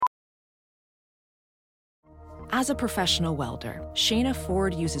As a professional welder, Shayna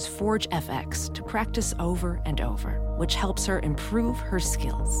Ford uses Forge FX to practice over and over, which helps her improve her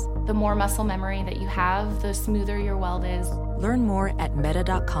skills. The more muscle memory that you have, the smoother your weld is. Learn more at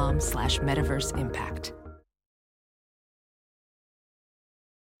meta.com/metaverseimpact.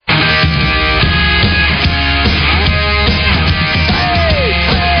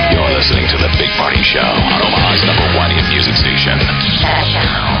 You're listening to The Big Party Show on Omaha's #1 hit music station.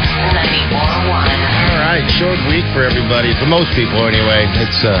 Channel 94.1. All right, short week for everybody. For most people, anyway.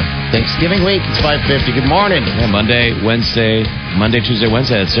 It's Thanksgiving week. It's 5:50. Good morning. Yeah, Monday, Tuesday,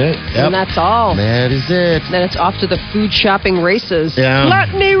 Wednesday. That's it. And that's all. That is it. Then it's off to the food shopping races. Yeah.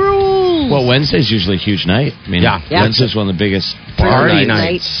 Gluttony rules. Well, Wednesday's usually a huge night. I mean, Yeah. Wednesday's one of the biggest Party nights.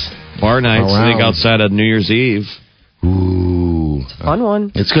 nights. Bar nights, I think, Around. outside of New Year's Eve. Ooh. Fun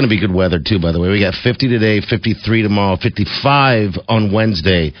one. It's going to be good weather, too, by the way. We got 50 today, 53 tomorrow, 55 on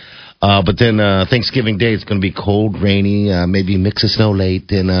Wednesday. But then Thanksgiving Day, it's going to be cold, rainy, maybe mix of snow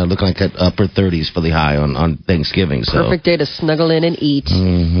late, and looking like at upper 30s for the high on Thanksgiving. So. Perfect day to snuggle in and eat.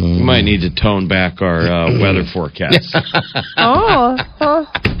 Mm-hmm. We might need to tone back our weather forecast.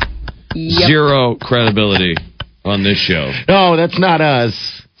 Yep. Zero credibility on this show. No, that's not us.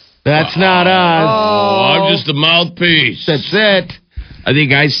 That's not us. Oh, I'm just a mouthpiece. That's it. I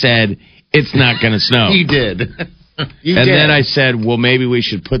think I said it's not going to snow. You did. And then I said, well, maybe we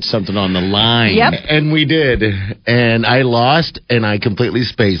should put something on the line. Yep. And we did. And I lost, and I completely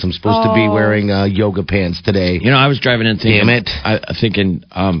spaced. I'm supposed to be wearing yoga pants today. You know, I was driving in thinking, Damn it. Thinking,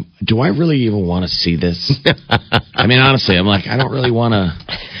 do I really even want to see this? I mean, honestly, I'm like, I don't really want to.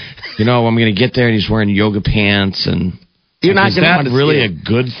 You know, I'm going to get there, and he's wearing yoga pants, and You're not is going to that want to really see a it.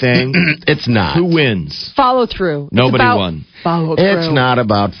 good thing? It's not. Who wins? Follow through. It's Nobody about won. Follow through. It's not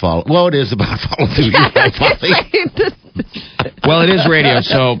about follow. Well, it is about follow through. You're right, Molly. Well, it is radio,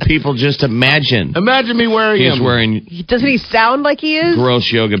 so people just imagine Imagine me wearing he's them. wearing Doesn't he sound like he is? gross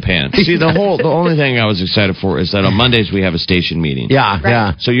yoga pants. See, the only thing I was excited for is that on Mondays we have a station meeting. Yeah,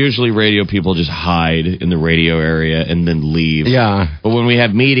 yeah, So usually radio people just hide in the radio area and then leave. yeah. But when we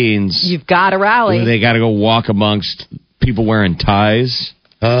have meetings, You've got to rally. they got to go walk amongst people wearing ties.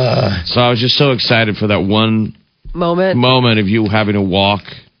 So I was just so excited for that one moment of you having to walk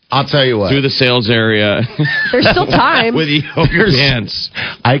I'll tell you what. through the sales area There's still time. with yoga pants.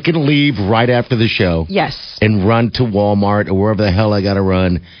 I can leave right after the show. Yes. And run to Walmart or wherever the hell I got to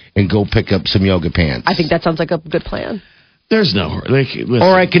run and go pick up some yoga pants. I think that sounds like a good plan. There's no listen,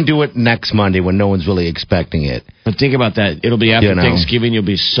 Or I can do it next Monday when no one's really expecting it. But think about that. It'll be after You know. Thanksgiving. You'll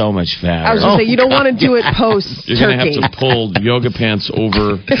be so much fatter. I was going to say, you don't want to do it post You're going to turkey. have to pull yoga pants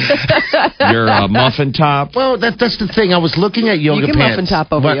over your muffin top. Well, that's the thing. I was looking at yoga can pants. muffin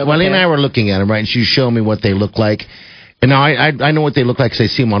top over yoga Welly and I pants. were looking at them, right? And she showed me what they look like. And now I know what they look like because I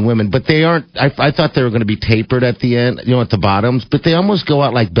see them on women, but they aren't. I thought they were going to be tapered at the end, you know, at the bottoms, but they almost go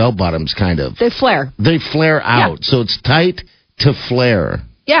out like bell bottoms, kind of. They flare. They flare out, so it's tight to flare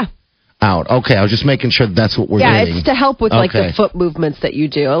Yeah. out. Okay, I was just making sure that's what we're Yeah, doing. it's to help with like Okay. the foot movements that you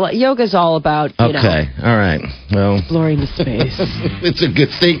do. Yoga's all about, you know, Okay, all right. Well, exploring the space. it's a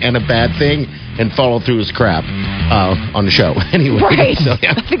good thing and a bad thing, and follow through is crap on the show. Anyway, Right. so,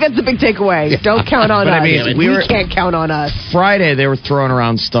 yeah. I think that's the big takeaway. Don't count on But us. I mean, we we can't count on us. Friday, they were throwing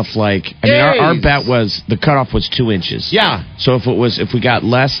around stuff like, I mean, our bet was the cutoff was 2 inches. Yeah. So if we got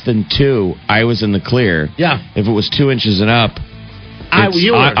less than 2, I was in the clear. Yeah. If it was 2 inches and up, I'm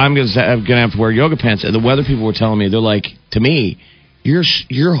going to have to wear yoga pants. And the weather people were telling me, they're like, to me, you're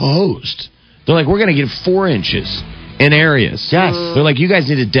hosed. They're like, we're going to get 4 inches in areas. Yes. They're like, you guys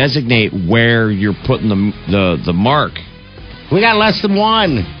need to designate where you're putting the mark. We got less than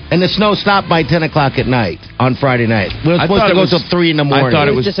 1, and the snow stopped by 10 o'clock at night on Friday night. We were supposed to go till 3 in the morning. I thought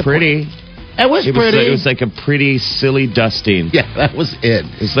it was disappointing. pretty. It was pretty. It was like a pretty silly dusting. Yeah, that was it.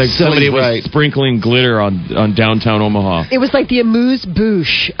 It's like Silly somebody was bright. sprinkling glitter on downtown Omaha. It was like the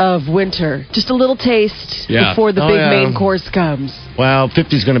amuse-bouche of winter. Just a little taste Yeah. before the Oh, big yeah. main course comes. Well,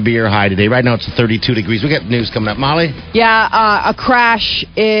 50 is going to be your high today. Right now it's 32 degrees. We got news coming up. Molly? Yeah, a crash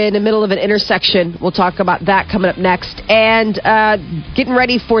in the middle of an intersection. We'll talk about that coming up next. And getting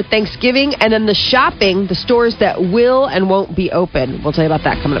ready for Thanksgiving, and then the shopping, the stores that will and won't be open. We'll tell you about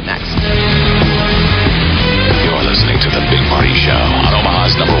that coming up next. You're listening to The Big Party Show on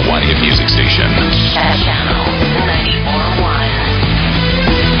Omaha's #1 hit music station. Channel 94.1.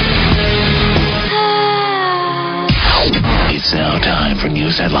 It's now time for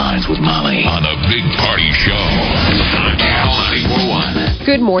news headlines with Molly on The Big Party Show on Channel 94.1.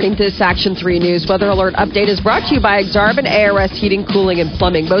 Good morning. This Action 3 News Weather Alert Update is brought to you by Exarban ARS Heating, Cooling, and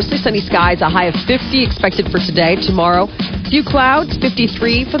Plumbing. Mostly sunny skies, a high of 50 expected for today. Tomorrow, Few clouds,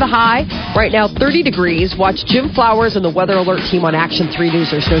 53 for the high. Right now, 30 degrees. Watch Jim Flowers and the Weather Alert team on Action 3 News.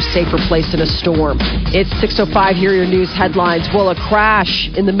 There's no safer place in a storm. It's 6:05. Here are your news headlines. Well, a crash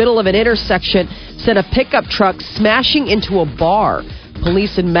in the middle of an intersection sent a pickup truck smashing into a bar.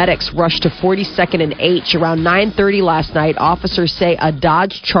 Police and medics rushed to 42nd and H around 9:30 last night. Officers say a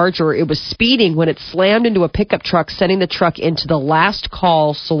Dodge Charger, it was speeding when it slammed into a pickup truck, sending the truck into the Last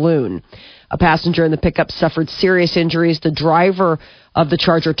Call Saloon. A passenger in the pickup suffered serious injuries. The driver of the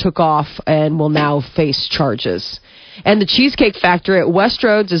Charger took off and will now face charges. And the Cheesecake Factory at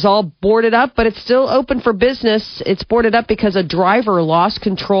Westroads is all boarded up, but it's still open for business. It's boarded up because a driver lost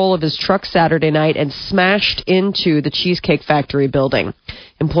control of his truck Saturday night and smashed into the Cheesecake Factory building.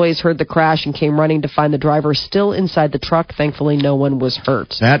 Employees heard the crash and came running to find the driver still inside the truck. Thankfully, no one was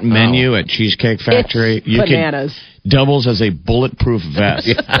hurt. That menu at Cheesecake Factory, it's bananas. Doubles as a bulletproof vest.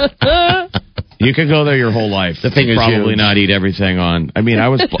 You could go there your whole life. The thing is probably huge. not eat everything on. I mean, I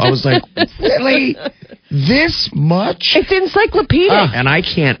was like, really? This much? It's encyclopedic. And I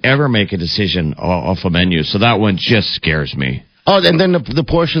can't ever make a decision off a menu, so that one just scares me. Oh, and then the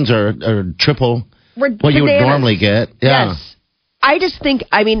portions are triple what you would Bananas. normally get. Yeah. Yes. I just think,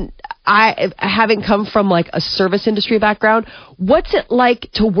 I having come from like a service industry background, what's it like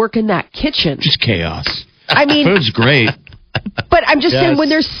to work in that kitchen? Just chaos. I mean, Food's great. but I'm just Yes. saying when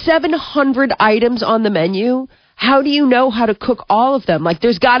there's 700 items on the menu, how do you know how to cook all of them? Like,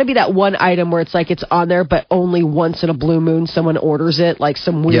 there's got to be that one item where it's like it's on there, but only once in a blue moon someone orders it. Like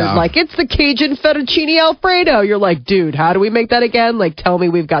some weird, like, it's the Cajun fettuccine Alfredo. You're like, dude, how do we make that again? Like, tell me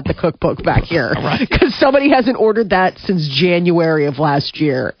we've got the cookbook back here. Because somebody hasn't ordered that since January of last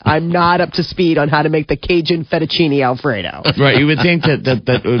year. I'm not up to speed on how to make the Cajun fettuccine Alfredo. Right, you would think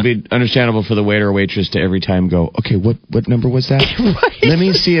that would be understandable for the waiter or waitress to every time go, okay, what number was that? Right. Let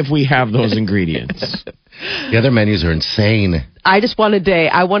me see if we have those ingredients. The other menus are insane. I just want a day.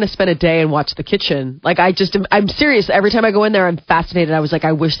 I want to spend a day and watch the kitchen. Like, I'm serious. Every time I go in there, I'm fascinated. I was like,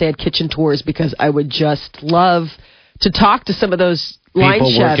 I wish they had kitchen tours because I would just love to talk to some of those line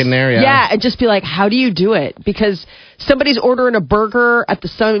People chefs. working there, yeah. and just be like, how do you do it? Because somebody's ordering a burger at the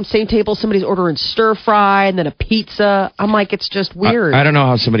same table. Somebody's ordering stir fry and then a pizza. I'm like, it's just weird. I don't know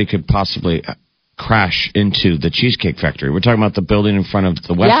how somebody could possibly crash into the Cheesecake Factory. We're talking about the building in front of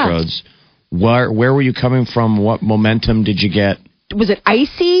the Westroads. Where were you coming from? What momentum did you get? Was it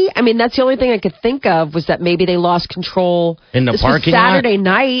icy? I mean, that's the only thing I could think of was that maybe they lost control. In the this parking was lot? Saturday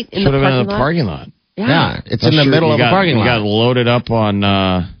night in Should the have been in parking the lot. parking lot. Yeah, it's in the middle of a parking You got lot. loaded up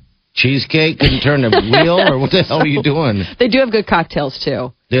on... Cheesecake, couldn't turn the wheel, or what the hell are you doing? They do have good cocktails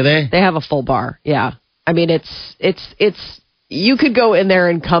too. Do they? They have a full bar. Yeah. I mean, it's you could go in there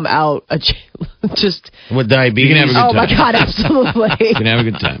and come out just. With diabetes? You can have a good Oh my time. God, absolutely. You can have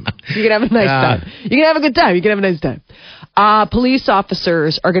a good time. You can have a nice time. You can have a good time. You can have a nice time. Police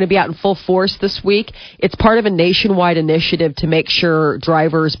officers are going to be out in full force this week. It's part of a nationwide initiative to make sure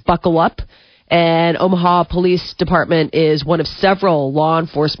drivers buckle up. And Omaha Police Department is one of several law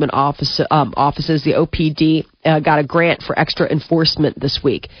enforcement offices. The OPD got a grant for extra enforcement this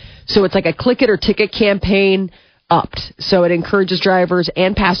week. So it's like a click it or ticket campaign upped. So it encourages drivers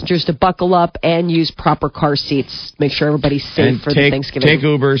and passengers to buckle up and use proper car seats. Make sure everybody's safe And for the Thanksgiving. Take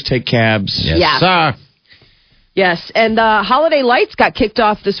Ubers, take cabs. Yes, Yeah. sir. Yes, and the holiday lights got kicked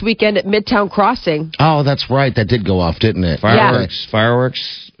off this weekend at Midtown Crossing. Oh, that's right. That did go off, didn't it?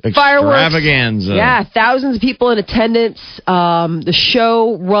 Fireworks extravaganza. Yeah, thousands of people in attendance. The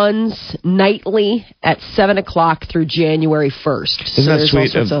show runs nightly at 7 o'clock through January 1st. Isn't that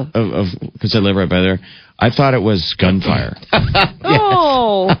sweet? Because I live right by there. I thought it was gunfire.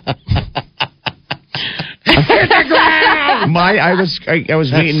 Oh. I was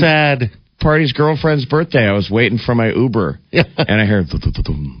That's waiting. sad. Party's girlfriend's birthday. I was waiting for my Uber, and I heard,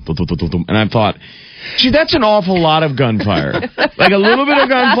 and I thought, gee, that's an awful lot of gunfire. Like a little bit of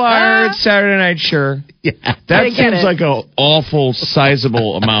gunfire. It's Saturday night, sure. Yeah. That seems like an awful,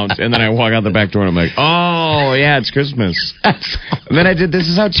 sizable amount. And then I walk out the back door and I'm like, oh, yeah, it's Christmas. And then I did, this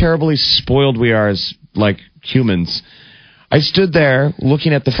is how terribly spoiled we are as, like, humans. I stood there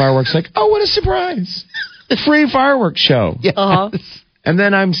looking at the fireworks like, oh, what a surprise. Free fireworks show. Yes. Uh-huh. And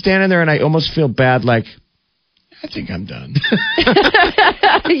then I'm standing there and I almost feel bad, like, I think I'm done.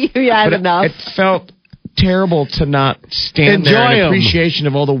 You had enough. It felt terrible to not stand there in Enjoy 'em. appreciation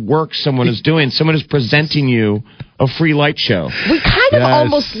of all the work someone is doing. Someone is presenting you a free light show. We kind of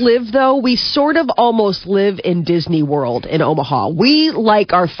almost live, though. We sort of almost live in Disney World in Omaha. We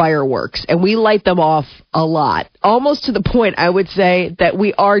like our fireworks, and we light them off a lot. Almost to the point, I would say, that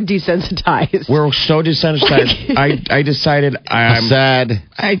we are desensitized. We're so desensitized. I decided I'm sad.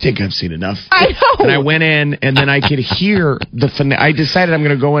 I think I've seen enough. I know. And I went in, and then I could hear the finale. I decided I'm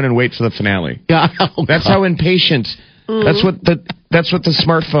going to go in and wait for the finale. That's how impatient. That's what the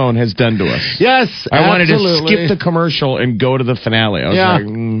smartphone has done to us. Yes, I wanted to skip the commercial and go to the finale. I was like,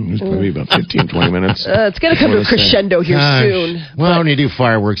 it's probably about 15, 20 minutes. It's going to come to a crescendo here soon. Well, when you do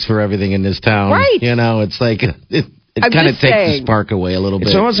fireworks for everything in this town, right? You know, it's like it kind of takes the spark away a little bit.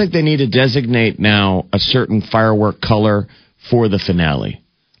 It's almost like they need to designate now a certain firework color for the finale.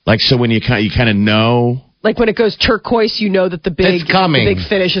 Like, so when you kind of know. Like when it goes turquoise, you know that the big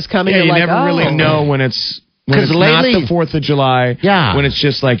finish is coming. Yeah, You're you never really know when it's not the 4th of July. Yeah. When it's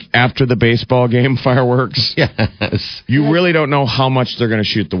just like after the baseball game fireworks. Yes. You really don't know how much they're going to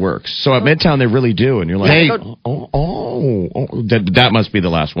shoot the works. So at Midtown, they really do. And you're like, that must be the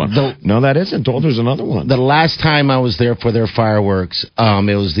last one. No, that isn't. Oh, there's another one. The last time I was there for their fireworks,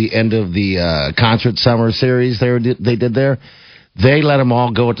 it was the end of the concert summer series they did there. They let them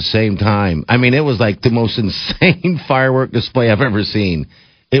all go at the same time. I mean, it was like the most insane firework display I've ever seen.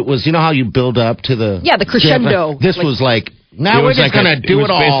 It was, you know how you build up to the crescendo. This was like, now we're just going to do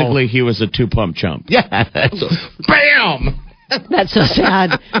it all. Basically, he was a 2-pump chump. Yeah. Bam! That's so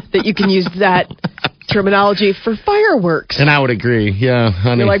sad that you can use that terminology for fireworks. And I would agree. Yeah,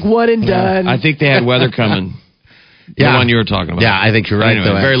 honey. You're like one and done. I think they had weather coming. The one you were talking about. Yeah, I think you're right.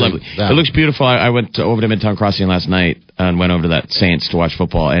 Anyway, very lovely. Yeah. It looks beautiful. I went over to Midtown Crossing last night and went over to that Saints to watch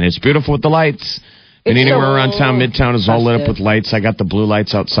football, and it's beautiful with the lights. And anywhere around town, Midtown is all lit up with lights. I got the blue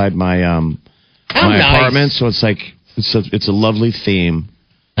lights outside my apartment, so it's like it's a lovely theme.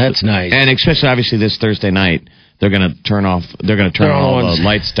 That's nice. And especially obviously this Thursday night, they're going to turn on all the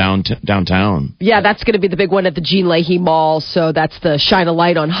lights downtown. Yeah, that's going to be the big one at the Gene Leahy Mall. So that's the Shine a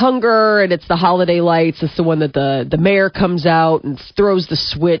Light on Hunger, and it's the holiday lights. It's the one that the mayor comes out and throws the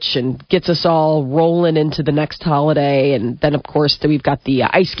switch and gets us all rolling into the next holiday. And then, of course, we've got the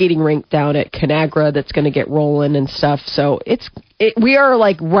ice skating rink down at Conagra that's going to get rolling and stuff. So we are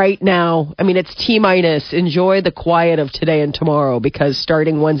like right now, I mean, it's T-minus. Enjoy the quiet of today and tomorrow, because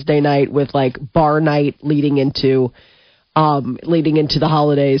starting Wednesday night with like bar night leading into the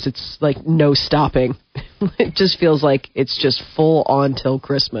holidays, it's like no stopping. It just feels like it's just full on till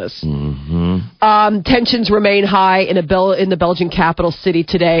Christmas. Mm-hmm. Tensions remain high in the Belgian capital city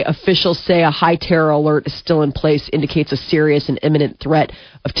today. Officials say a high terror alert is still in place, indicates a serious and imminent threat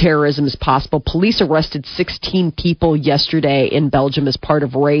of terrorism is possible. Police arrested 16 people yesterday in Belgium as part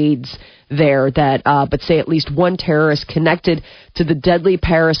of raids there but say at least one terrorist connected to the deadly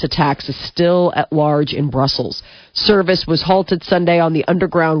Paris attacks is still at large in Brussels. Service was halted Sunday on the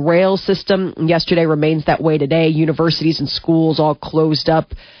underground rail system. Yesterday remains that way today. Universities and schools all closed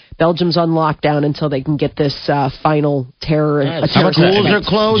up. Belgium's on lockdown until they can get this final terror. Schools are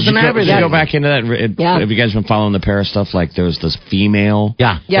closed and everything. Go back into that. Have you guys been following the Paris stuff? Like there was this female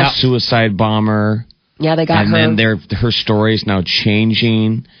suicide bomber. Yeah, they got her. And then her story is now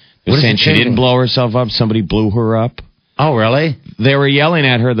changing. They're saying she didn't blow herself up. Somebody blew her up. Oh, really? They were yelling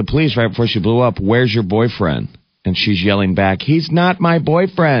at her, the police, right before she blew up, "Where's your boyfriend?" And she's yelling back, "He's not my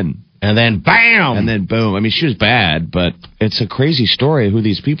boyfriend." And then bam! And then boom. I mean, she was bad, but it's a crazy story of who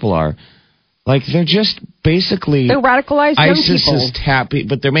these people are. Like, they're just basically... They're radicalized young ISIS people. is tapping...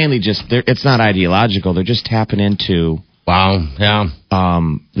 But they're mainly just... it's not ideological. They're just tapping into... Wow, yeah.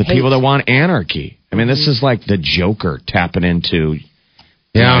 The people that want anarchy. I mean, this is like the Joker tapping into...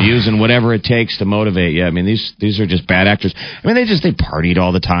 using whatever it takes to motivate you. I mean, these are just bad actors. I mean, they partied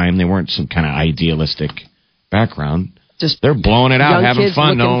all the time. They weren't some kind of idealistic background. They're blowing it out, having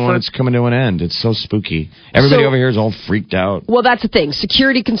fun, knowing when it's coming to an end. It's so spooky. Everybody over here is all freaked out. Well, that's the thing.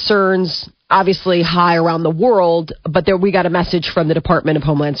 Security concerns, obviously high around the world, but we got a message from the Department of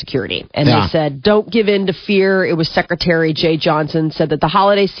Homeland Security. And they said, don't give in to fear. It was Secretary Jay Johnson said that the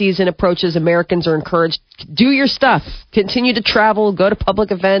holiday season approaches. Americans are encouraged, do your stuff. Continue to travel, go to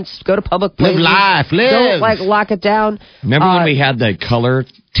public events, go to public places. Live life. Don't lock it down. Remember when we had the color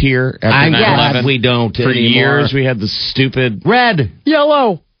tier after 9/11? We don't For anymore. years, we had the stupid... Red.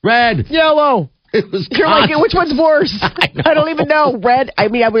 Yellow. Red. Yellow. It was You're like, which one's worse? I don't even know. Red, I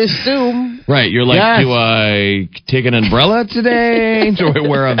mean, I would assume. Right, you're like, do I take an umbrella today? Do I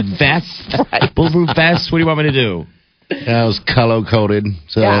wear a vest? Bulletproof vest? What do you want me to do? That was color-coded.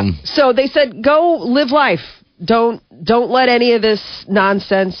 So they said, go live life. Don't let any of this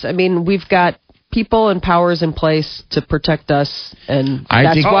nonsense. I mean, we've got people and powers in place to protect us, and I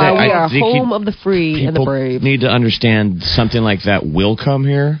that's think why that- we I are think home of the free and the People brave. need to understand something like that will come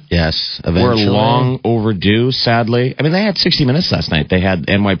here. Yes, We're eventually. long overdue, sadly. I mean, they had 60 Minutes last night. They had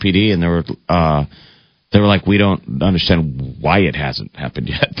NYPD, and they were like, we don't understand why it hasn't happened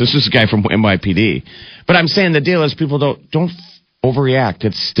yet. This is a guy from NYPD. But I'm saying the deal is people don't overreact.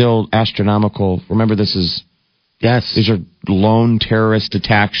 It's still astronomical. Remember, these are lone terrorist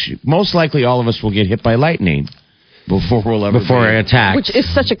attacks. Most likely, all of us will get hit by lightning before we'll ever Before be. attack. Which is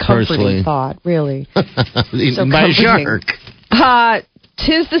such a comforting Personally. thought, really. So By a comforting. shark.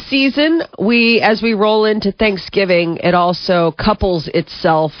 'Tis the season. As we roll into Thanksgiving, it also couples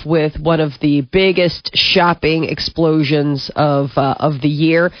itself with one of the biggest shopping explosions of the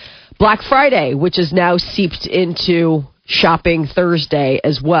year, Black Friday, which is now seeped into Shopping Thursday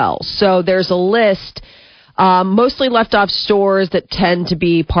as well. So there's a list. Mostly left off stores that tend to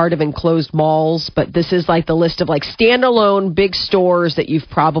be part of enclosed malls, but this is like the list of like standalone big stores that you've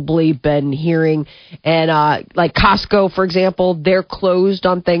probably been hearing. And like Costco, for example, they're closed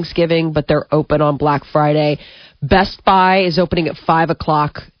on Thanksgiving, but they're open on Black Friday. Best Buy is opening at 5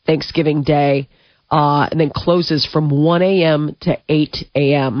 o'clock Thanksgiving Day, and then closes from 1 a.m. to 8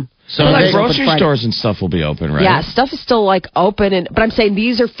 a.m. So Well, like they- grocery stores and stuff will be open, right? Yeah, stuff is still like open, but I'm saying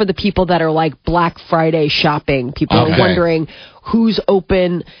these are for the people that are like Black Friday shopping. People Okay. are wondering who's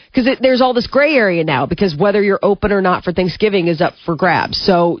open because there's all this gray area now because whether you're open or not for Thanksgiving is up for grabs.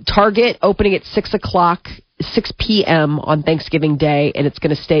 So Target opening at 6 p.m. on Thanksgiving Day, and it's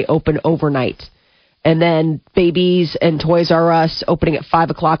going to stay open overnight. And then Babies and Toys R Us opening at 5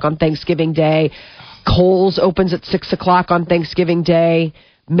 o'clock on Thanksgiving Day. Kohl's opens at 6 o'clock on Thanksgiving Day.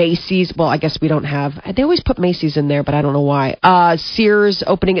 Macy's, well, I guess we don't have. They always put Macy's in there, but I don't know why. Sears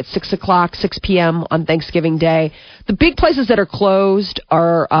opening at 6 p.m. on Thanksgiving Day. The big places that are closed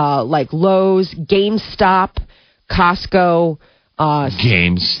are like Lowe's, GameStop, Costco.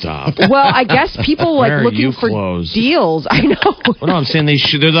 GameStop. Well, I guess people like Where are looking you for closed? deals. I know. Well, no, I'm saying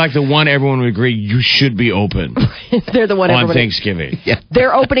they're like the one everyone would agree you should be open They're the one on everybody. Thanksgiving.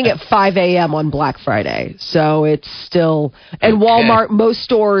 They're opening at 5 a.m. on Black Friday. So it's still. And Walmart, most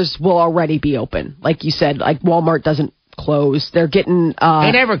stores will already be open. Like you said, like Walmart doesn't close. They're getting.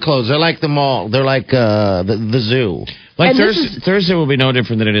 They never close. They're like the mall. They're like the zoo. Like And this Thursday will be no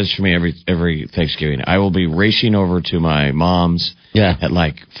different than it is for me every Thanksgiving. I will be racing over to my mom's at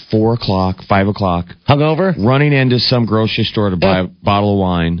like 4 o'clock, 5 o'clock. Hungover? Running into some grocery store to buy a bottle of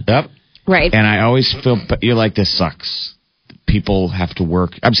wine. Yep. Right. And I always feel, you're like, this sucks. People have to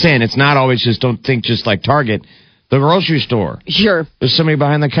work. I'm saying it's not always just, don't think just like Target. The grocery store. Sure. There's somebody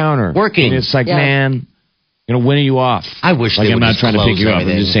behind the counter. Working. And it's like, Yeah. man, when are you off? I wish like they I'm would not just trying to pick close you up. I'm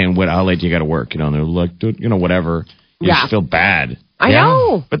everything. just saying, how late do you got to work? And they're like, whatever. You Yeah. just feel bad. I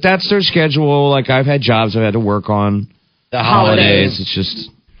know. But that's their schedule. Like, I've had jobs I've had to work on. The Holidays. It's just.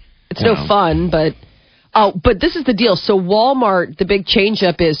 It's no fun, but. Oh, but this is the deal. So Walmart, the big change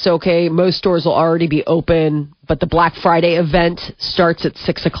up is, okay, most stores will already be open, but the Black Friday event starts at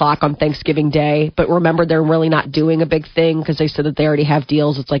 6 o'clock on Thanksgiving Day. But remember, they're really not doing a big thing because they said that they already have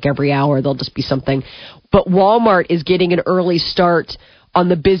deals. It's like every hour, there'll just be something. But Walmart is getting an early start on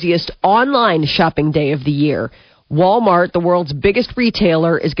the busiest online shopping day of the year. Walmart, the world's biggest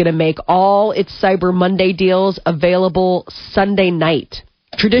retailer, is going to make all its Cyber Monday deals available Sunday night.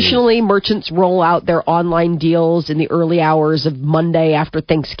 Traditionally, merchants roll out their online deals in the early hours of Monday after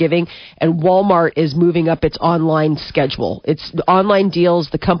Thanksgiving, and Walmart is moving up its online schedule. It's online deals.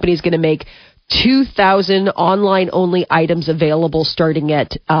 The company is going to make 2,000 online-only items available starting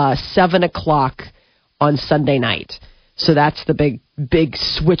at 7 o'clock on Sunday night. So that's the big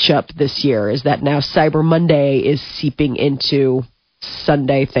switch up this year, is that now Cyber Monday is seeping into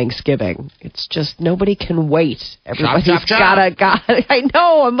Sunday Thanksgiving. It's just nobody can wait. Everybody's gotta. I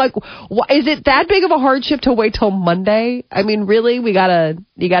know. I'm like, is it that big of a hardship to wait till Monday? I mean, really, you gotta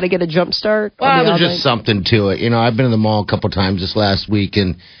get a jump start. Well, there's just something to it. I've been in the mall a couple times this last week,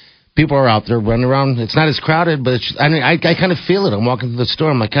 and people are out there running around. It's not as crowded, but I kind of feel it. I'm walking through the store.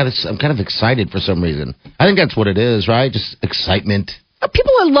 I'm like, God, I'm kind of excited for some reason. I think that's what it is, right? Just excitement.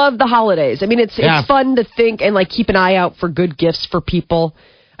 People love the holidays. I mean, it's fun to think and like keep an eye out for good gifts for people.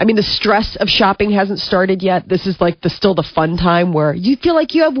 I mean, the stress of shopping hasn't started yet. This is like still the fun time where you feel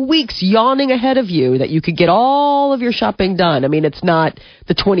like you have weeks yawning ahead of you that you could get all of your shopping done. I mean, it's not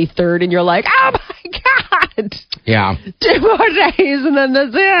the 23rd and you're like, oh my God. Yeah. 2 more days and then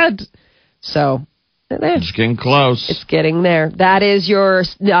that's it. So It's getting close. It's getting there. That is your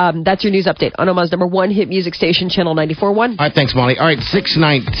that's your news update on Omaha's number one hit music station, Channel 94.1. All right, thanks, Molly. All right,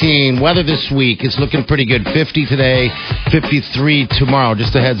 6:19. Weather this week is looking pretty good. 50 today, 53 tomorrow.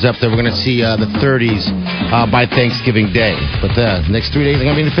 Just a heads up there, we're going to see the 30s by Thanksgiving Day. But the next 3 days are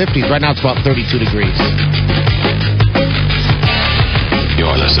going to be in the 50s. Right now it's about 32 degrees.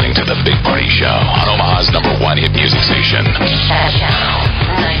 You're listening to The Big Party Show on Omaha's number one hit music station. Channel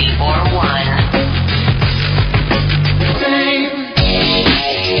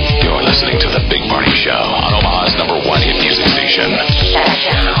 94.1. You're listening to The Big Party Show on Omaha's number one hit music station.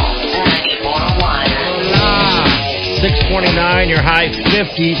 Channel 94.1. 6:29, your high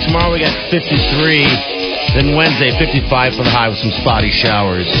 50. Tomorrow we got 53. Then Wednesday, 55 for the high with some spotty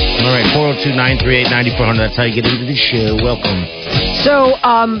showers. All right, 402-938-9400. That's how you get into the show. Welcome. So,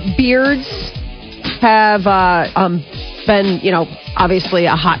 beards have been, obviously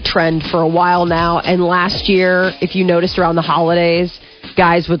a hot trend for a while now. And last year, if you noticed around the holidays,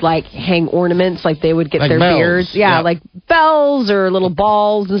 guys would hang ornaments, they would get like their bells. beards. Yeah, like bells or little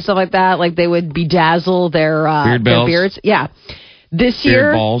balls and stuff like that. They would bedazzle their beards. Yeah. This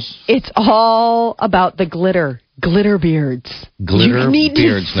year, balls. It's all about the glitter. Glitter beards. Glitter you need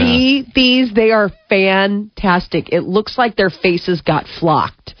beards to see these. They are fantastic. It looks like their faces got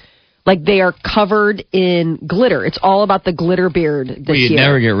flocked. They are covered in glitter. It's all about the glitter beard this Well, you'd year.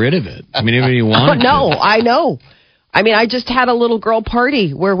 never get rid of it. I mean, even if you wanted to. No, I know. I mean, I just had a little girl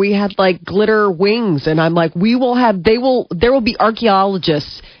party where we had glitter wings, and I'm like, there will be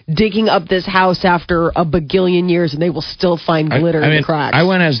archaeologists digging up this house after a bagillion years, and they will still find glitter in the cracks. I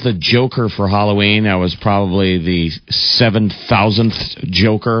went as the Joker for Halloween. I was probably the 7,000th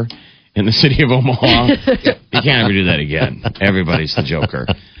Joker in the city of Omaha. You can't ever do that again. Everybody's the Joker.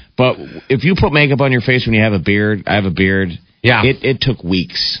 But if you put makeup on your face when you have a beard, I have a beard. Yeah. It took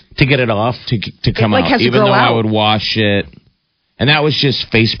weeks to get it off. to come out. has to Even grow though I out. would wash it. And that was just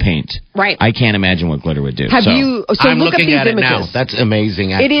face paint. Right. I can't imagine what glitter would do. Have So, you? So I'm look looking at at these it now. images. That's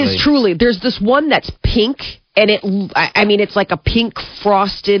amazing, It actually. is truly. There's this one that's pink, and it's like a pink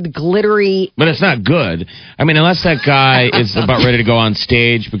frosted, glittery. But it's not good. I mean, unless that guy is about ready to go on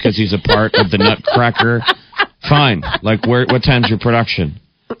stage because he's a part of the Nutcracker, fine. What time's your production?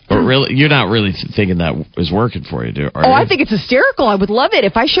 But really, you're not really thinking that is working for you, are you? I think it's hysterical. I would love it.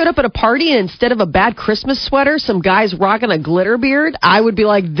 If I showed up at a party and instead of a bad Christmas sweater, some guy's rocking a glitter beard, I would be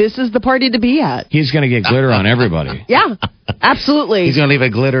like, this is the party to be at. He's going to get glitter on everybody. Yeah, absolutely. He's going to leave a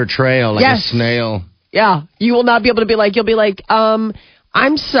glitter trail like Yes. a snail. Yeah, you will not be able to be like, you'll be like,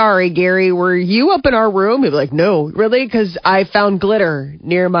 I'm sorry, Gary, were you up in our room? You'll be like, no, really? Because I found glitter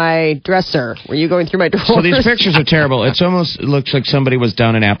near my dresser. Were you going through my drawers? So these pictures are terrible. It looks like somebody was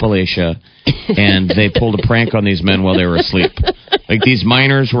down in Appalachia and they pulled a prank on these men while they were asleep. These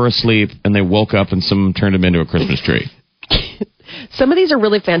miners were asleep and they woke up and someone turned them into a Christmas tree. Some of these are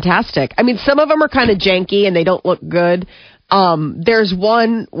really fantastic. I mean, some of them are kind of janky and they don't look good. There's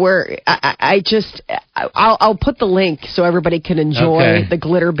one where I'll put the link so everybody can enjoy the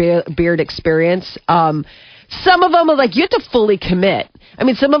glitter beard experience. Some of them are you have to fully commit. I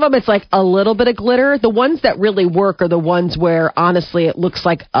mean, some of them it's a little bit of glitter. The ones that really work are the ones where honestly it looks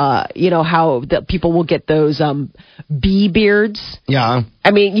like how that people will get those bee beards. Yeah.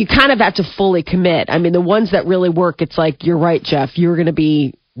 I mean, you kind of have to fully commit. I mean, the ones that really work, it's you're right, Jeff. You're going to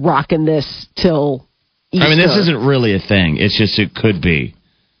be rocking this till Easter. I mean, this isn't really a thing. It's just it could be.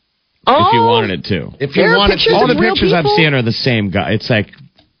 If you wanted it to. If you There are wanted pictures All the of real pictures I've people? seen are the same guy. It's the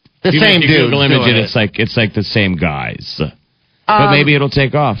even same if you dude Google image doing it, it's like the same guys. But maybe it'll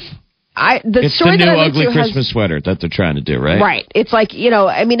take off. The It's story the new that I ugly has- Christmas sweater that they're trying to do, right? Right. It's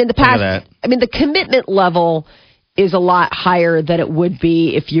I mean, in the past, that. I mean, the commitment level is a lot higher than it would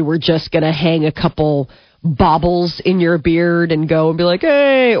be if you were just going to hang a couple baubles in your beard and go and be like,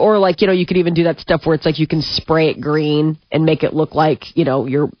 hey, or you could even do that stuff where it's you can spray it green and make it look like,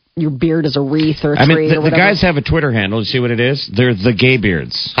 your beard is a wreath or a I tree mean, or the whatever. guys have a Twitter handle. You see what it is? They're the gay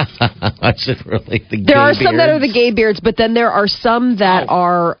beards. That's it, really. There are some that are the gay beards, but then there are some that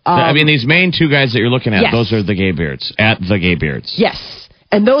are. I mean, these main two guys that you're looking at, Yes. those are the gay beards. At the gay beards. Yes.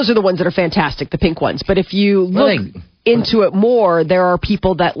 And those are the ones that are fantastic, the pink ones. But if you look into it more, there are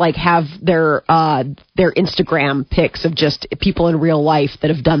people that have their Instagram pics of just people in real life that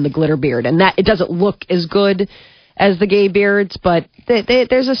have done the glitter beard. And that it doesn't look as good as the gay beards, but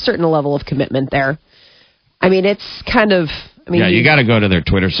there's a certain level of commitment there. I mean, it's kind of... Yeah, you got to go to their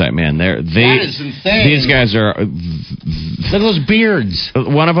Twitter site, man. That is insane. These guys are... Look at those beards.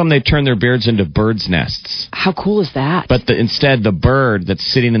 One of them, they turn their beards into birds' nests. How cool is that? But instead, the bird that's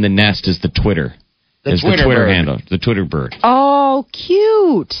sitting in the nest is the Twitter. is the Twitter Twitter bird. handle, the Twitter bird. Oh,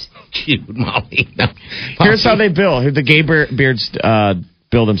 cute. Cute, Molly. No. Here's how they bill. The gay beards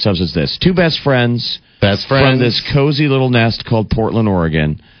bill themselves as this: two best friends from this cozy little nest called Portland,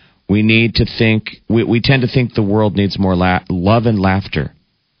 Oregon. We need to think. We tend to think the world needs more love and laughter.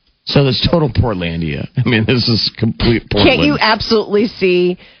 So this total Portlandia. I mean, this is complete Portland. Can't you absolutely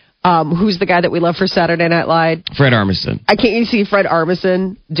see who's the guy that we love for Saturday Night Live? Fred Armisen. Can't you see Fred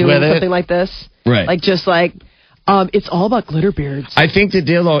Armisen doing something like this? Right. Like, just like, it's all about glitter beards. I think the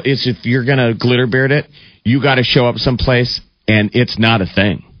deal, though, is if you're going to glitter beard it, you got to show up someplace and it's not a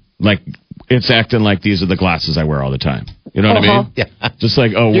thing. Like, it's acting like these are the glasses I wear all the time. You know what I mean? Yeah. Just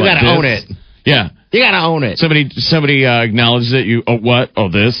like, oh, You what, got to this? own it. Yeah. You got to own it. Somebody acknowledges it. You, oh, what? Oh,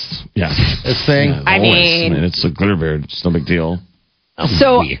 this? Yeah. This thing. Yeah, I mean- it's a glitter beard. It's no big deal.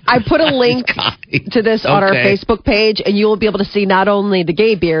 So Weird. I put a link to this on our Okay. Facebook page, and you will be able to see not only the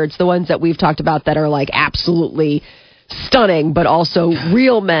gay beards, the ones that we've talked about that are like absolutely stunning, but also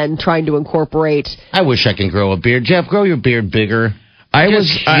real men trying to incorporate. I wish I can grow a beard. Jeff, grow your beard bigger. I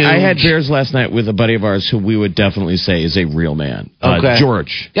had huge. beers last night with a buddy of ours who we would definitely say is a real man. Okay.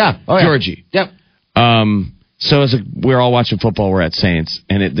 George. Yeah. Oh, yeah. Georgie. Yep. So we're all watching football. We're at Saints,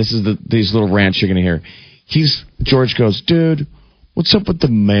 and this is these little rants you're going to hear. George goes, dude, what's up with the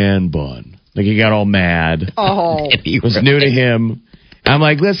man bun? Like, he got all mad. Oh, It was new to him. I'm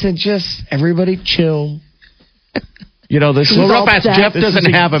like, listen, just everybody chill. You know, this Well, is real fast, Jeff this doesn't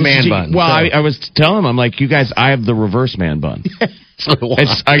is have a man bun. Well, so. I was telling him, I'm like, you guys, I have the reverse man bun.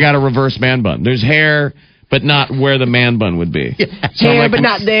 I got a reverse man bun. There's hair, but not where the man bun would be. So I'm hair, like, but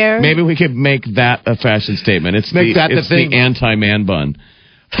not there. Maybe we could make that a fashion statement. It's Make that the it's thing. the anti-man bun.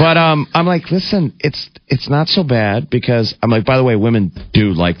 But I'm like, listen, it's not so bad because I'm like, by the way, women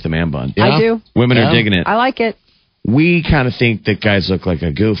do like the man bun. I do. Women Yeah. are digging it. I like it. We kind of think that guys look like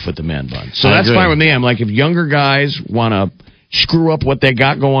a goof with the man bun. So I that's agree. fine with me. I'm like, if younger guys want to screw up what they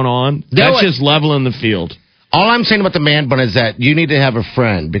got going on, that's it. just leveling the field. All I'm saying about the man bun is that you need to have a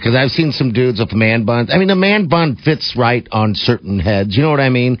friend because I've seen some dudes with man buns. I mean, the man bun fits right on certain heads. You know what I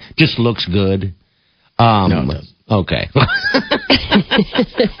mean? Just looks good. No, it doesn't. Okay.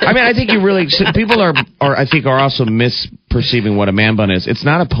 I mean, I think people are I think are also misperceiving what a man bun is. It's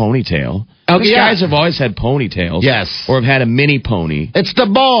not a ponytail. Okay, These yeah. guys have always had ponytails. Yes. Or have had a mini pony. It's the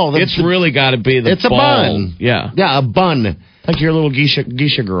ball. It's really got to be the It's a ball. bun. Yeah. Yeah, a bun. Like your little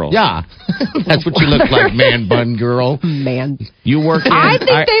geisha girl. Yeah. That's what you look like, man bun girl. Man, You work in... I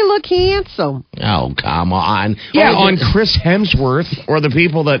think they look handsome. Oh, come on. Yeah, Oh, on Chris Hemsworth or the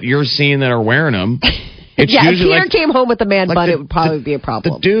people that you're seeing that are wearing them. It's Yeah, if usually Peter like... came home with a man like bun, the- it would probably be a The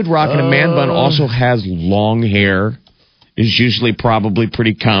problem. dude rocking a man bun also has long hair, is usually probably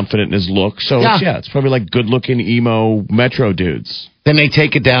pretty confident in his look. So, it's probably like good-looking emo metro dudes. Then they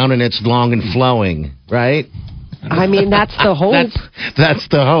take it down and it's long and flowing, right? I mean, that's the hope. That's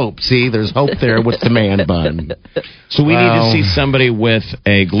the hope. See, there's hope there with the man bun. So we need to Wow. see somebody with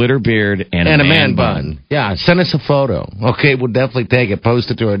a glitter beard and And a man bun. Yeah, send us a photo. Okay, we'll definitely take it. Post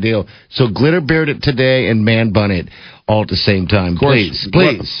it to our deal. So glitter beard it today and man bun it all at the same time. Of course,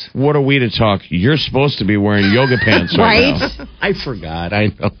 Please. What are we to talk? You're supposed to be wearing yoga pants right, Right? now. I forgot. I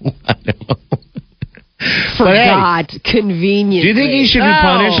know. I know. Forgot. Convenient. Do you think he should be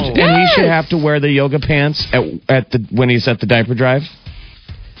punished and he should Yes. have to wear the yoga pants when he's at the diaper drive?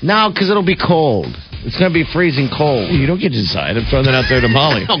 No, because it'll be cold. It's going to be freezing cold. You don't get to decide. I'm throwing that out there to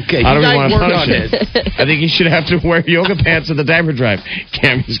Molly. Okay, I don't you guys even want to work punish on him. I think he should have to wear yoga pants at the diaper drive.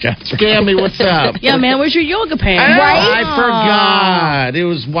 Cammy's got Gammy, what's up? Yeah, man, where's your yoga pants? I forgot. It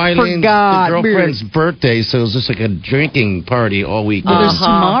was Wileen's Forgot. girlfriend's birthday, so it was just like a drinking party all week. Well, there's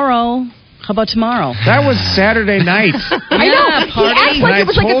tomorrow. How about tomorrow? That was Saturday night. I know. He acts like it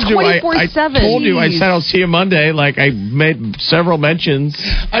was like a 24/7. I told you. I said I'll see you Monday. Like I made several mentions.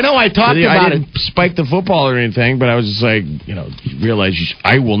 I know. I talked I about it. didn't spike the football or anything, but I was just like, realize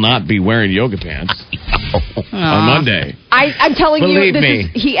I will not be wearing yoga pants on Monday. I'm telling Believe you, me.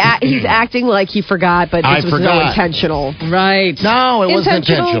 He's acting like he forgot, but this was so intentional. Right. No, it wasn't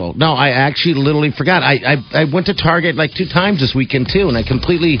Intentional? intentional. No, I actually literally forgot. I went to Target like 2 times this weekend too, and I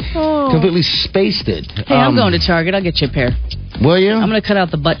completely spaced it. Hey, I'm going to Target. I'll get you a pair. Will you? I'm going to cut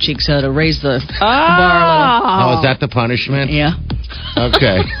out the butt cheeks to raise the bar Oh, is that the punishment? a little. Yeah.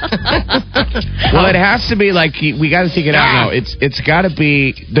 Okay. Well, it has to be like we got to think it out now. It's got to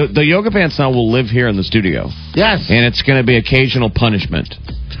be the yoga pants now will live here in the studio, Yes. and it's going to be occasional punishment.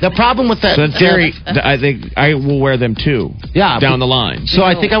 The problem with that. So in theory, I think I will wear them too. Yeah, down the line. So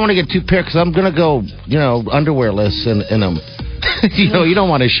I think I want to get 2 pairs because I'm going to go, underwearless in them. You don't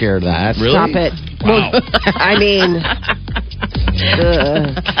want to share that. Really? Stop it. Wow. I mean,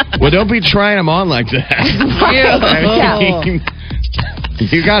 Well, don't be trying them on like that. Yeah.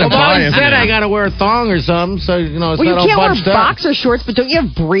 You got to buy I them. said I got to wear a thong or something, so it's Well, not you all can't wear bunched up. boxer shorts, but don't you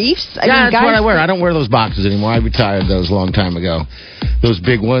have briefs? I mean, That's guys, what I wear. I don't wear those boxes anymore. I retired those a long time ago. Those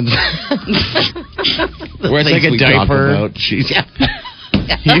big ones. Where it's like a Things we talk diaper. about. Jeez, yeah.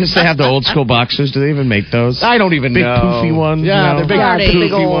 You used to have the old school boxers. Do they even make those? I don't even big know. poofy ones. Yeah, no? they're big Yeah, the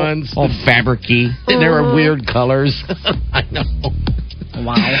big poofy old- ones. All fabric-y. And they were weird colors. I know.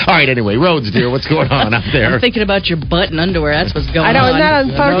 Wow. All right, anyway, Rhodes, dear, what's going on out there? I'm thinking about your button underwear. That's what's going I know, on. isn't that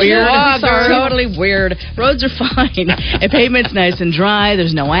unfortunate? Weird. Oh, sorry. Totally weird. Roads are fine. And pavement's nice and dry.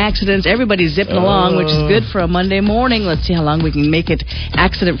 There's no accidents. Everybody's zipping along, which is good for a Monday morning. Let's see how long we can make it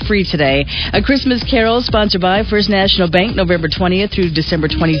accident-free today. A Christmas Carol sponsored by First National Bank, November 20th through December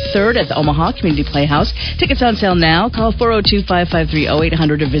 23rd at the Omaha Community Playhouse. Tickets on sale now. Call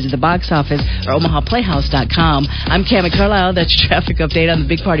 402-553-0800 or visit the box office or omahaplayhouse.com. I'm Cammie Carlisle. That's your traffic update on the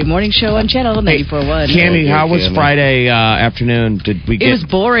Big Party Morning Show on Channel 94.1. Cammie, how was Friday afternoon? Did we get? It was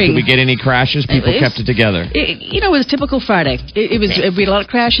boring. Did we get any crashes? People kept it together. It was typical Friday. We had a lot of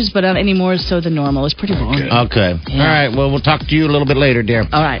crashes, but not any more so than normal. It's pretty boring. Okay. Yeah. All right, well, we'll talk to you a little bit later, dear.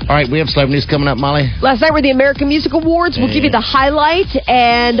 All right. All right, we have celebrity news coming up, Molly. Last night were the American Music Awards. We'll give you the highlight.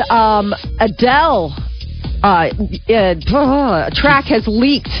 And Adele, a track has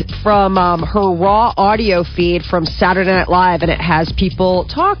leaked from her raw audio feed from Saturday Night Live, and it has people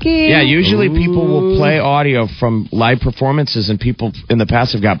talking. Yeah, usually people will play audio from live performances, and people in the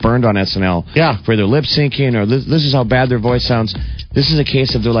past have got burned on SNL for their lip syncing or this is how bad their voice sounds. This is a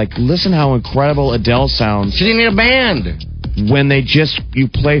case of they're like, listen how incredible Adele sounds. She didn't need a band. When you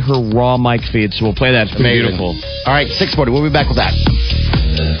play her raw mic feed, so we'll play that. It's pretty beautiful. All right, 6:40. We'll be back with that.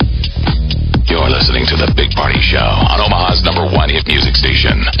 You're listening to The Big Party Show on Omaha's #1 hit music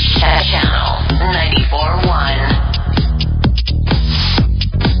station. Channel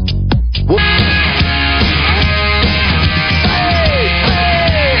 94.1.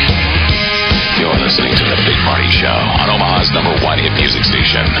 You're listening to The Big Party Show on Omaha's #1 hit music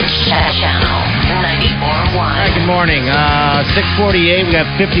station. Channel 94.1. All right, good morning. 6:48. We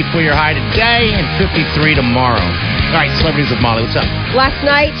got 50 for your high today and 53 tomorrow. All right, celebrities with Molly. What's up? Last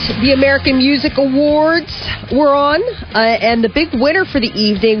night, the American Music Awards were on, and the big winner for the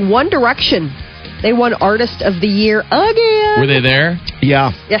evening, One Direction. They won Artist of the Year again. Were they there?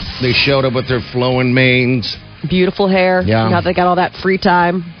 Yeah. Yes. They showed up with their flowing manes. Beautiful hair. Yeah. Now they got all that free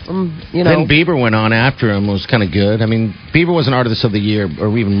time from, Then Bieber went on after him. It was kind of good. I mean, Bieber wasn't Artist of the Year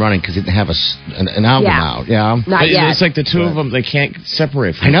or even running because he didn't have an album out. Yeah. Not yet. It's like the two of them, they can't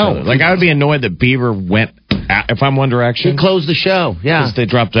separate from I know. each other. Like, I would be annoyed that Bieber went, if I'm One Direction. He closed the show. Yeah. Because they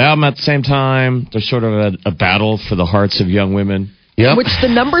dropped the album at the same time. There's sort of a battle for the hearts of young women. Yep. Which the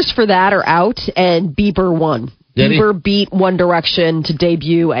numbers for that are out, and Bieber won. Did he? Bieber beat One Direction to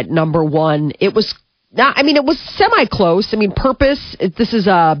debut at #1. It was it was semi-close. I mean, Purpose, this is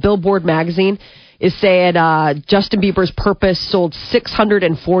Billboard magazine, is saying Justin Bieber's Purpose sold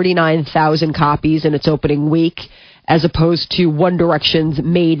 649,000 copies in its opening week, as opposed to One Direction's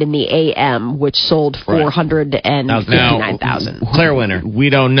Made in the AM, which sold 459,000. Clear winner. We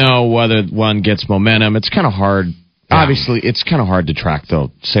don't know whether one gets momentum. It's kind of hard. Yeah. Obviously, it's kind of hard to track the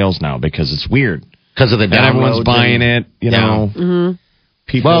sales now because it's weird. Because of the downloads. Everyone's buying it, you know. Mm-hmm.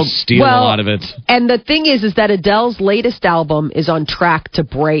 People steal a lot of it. And the thing is that Adele's latest album is on track to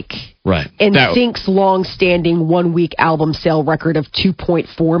break NSYNC's long-standing one-week album sale record of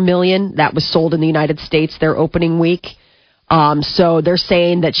 2.4 million. That was sold in the United States their opening week. So they're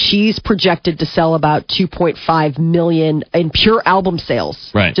saying that she's projected to sell about 2.5 million in pure album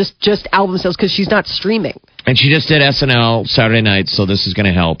sales. Right. Just album sales because she's not streaming. And she just did SNL Saturday night, so this is going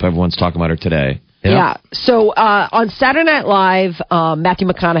to help. Everyone's talking about her today. Yep. Yeah. So on Saturday Night Live, Matthew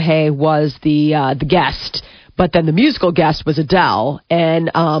McConaughey was the guest, but then the musical guest was Adele,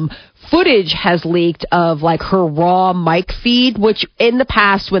 and footage has leaked of like her raw mic feed, which in the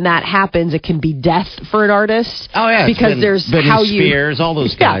past when that happens, it can be death for an artist. Oh yeah, because there's how you Spears, all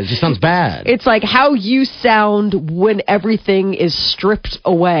those guys. It sounds bad. It's like how you sound when everything is stripped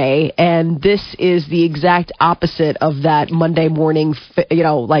away, and this is the exact opposite of that Monday morning,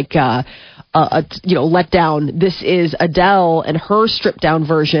 let down. This is Adele and her stripped down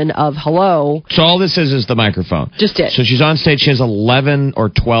version of Hello. So all this is the microphone. Just it. So she's on stage. She has 11 or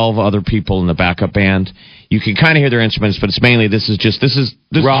 12 other people in the backup band. You can kind of hear their instruments, but it's mainly this is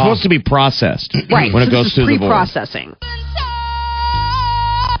supposed to be processed right when so it goes through the board. Pre-processing.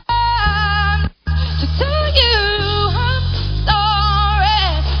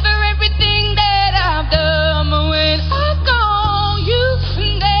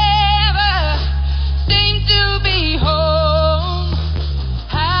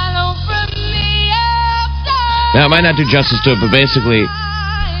 might not do justice to it, but basically,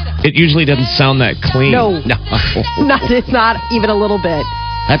 it usually doesn't sound that clean. No. It's not even a little bit.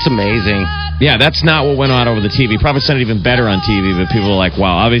 That's amazing. Yeah, that's not what went on over the TV. Probably sounded even better on TV, but people are like,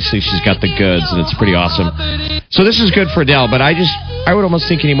 wow, obviously she's got the goods, and it's pretty awesome. So this is good for Adele, but I would almost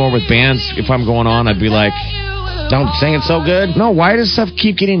think anymore with bands, if I'm going on, I'd be like, don't sing it so good. No, why does stuff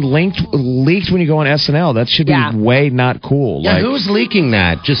keep getting leaked when you go on SNL? That should be way not cool. Yeah, who's leaking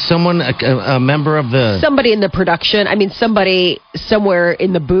that? Just someone, a member of the... Somebody in the production. I mean, somebody somewhere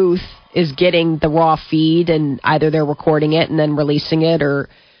in the booth is getting the raw feed, and either they're recording it and then releasing it, or...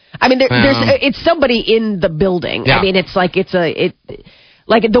 I mean, it's somebody in the building. Yeah. I mean, it's like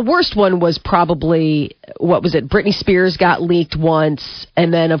like the worst one was probably, what was it? Britney Spears got leaked once,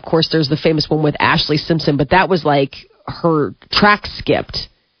 and then of course there's the famous one with Ashley Simpson, but that was like her track skipped.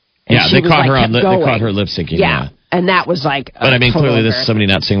 Yeah, they caught her they caught her lip syncing. Yeah. And that was like. But I mean, clearly this is somebody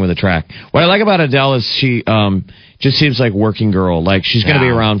not singing with a track. What I like about Adele is she just seems like working girl. Like she's going to be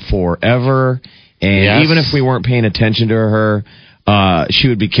around forever, and even if we weren't paying attention to her. She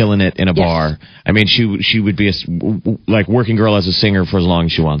would be killing it in a bar. I mean, she would be like working girl as a singer for as long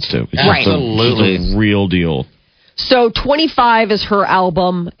as she wants to. It's Absolutely, just a real deal. So 25 is her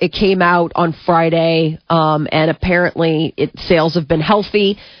album. It came out on Friday, and apparently sales have been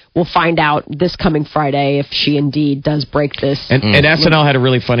healthy. We'll find out this coming Friday if she indeed does break this. And SNL had a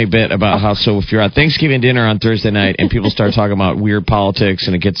really funny bit about how if you're at Thanksgiving dinner on Thursday night and people start talking about weird politics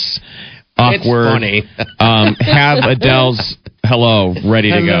and it gets awkward, it's funny. Have Adele's Hello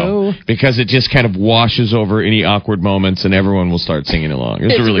ready to go, because it just kind of washes over any awkward moments and everyone will start singing along.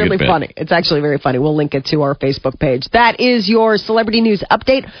 It's a really good bit. Funny. It's actually very funny. We'll link it to our Facebook page. That is your celebrity news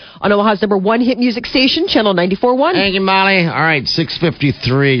update on Omaha's #1 hit music station, Channel 94.1. Thank you, Molly. All right,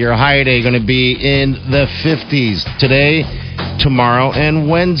 6:53. Your high day going to be in the 50s today, tomorrow, and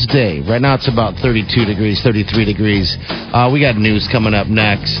Wednesday. Right now it's about 32 degrees, 33 degrees. We got news coming up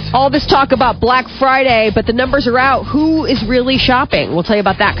next. All this talk about Black Friday, but the numbers are out. Who is really shopping? We'll tell you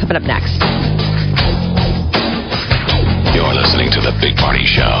about that coming up next. You're listening to The Big Party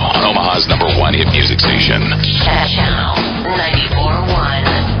Show on Omaha's #1 hit music station. Channel 94.1.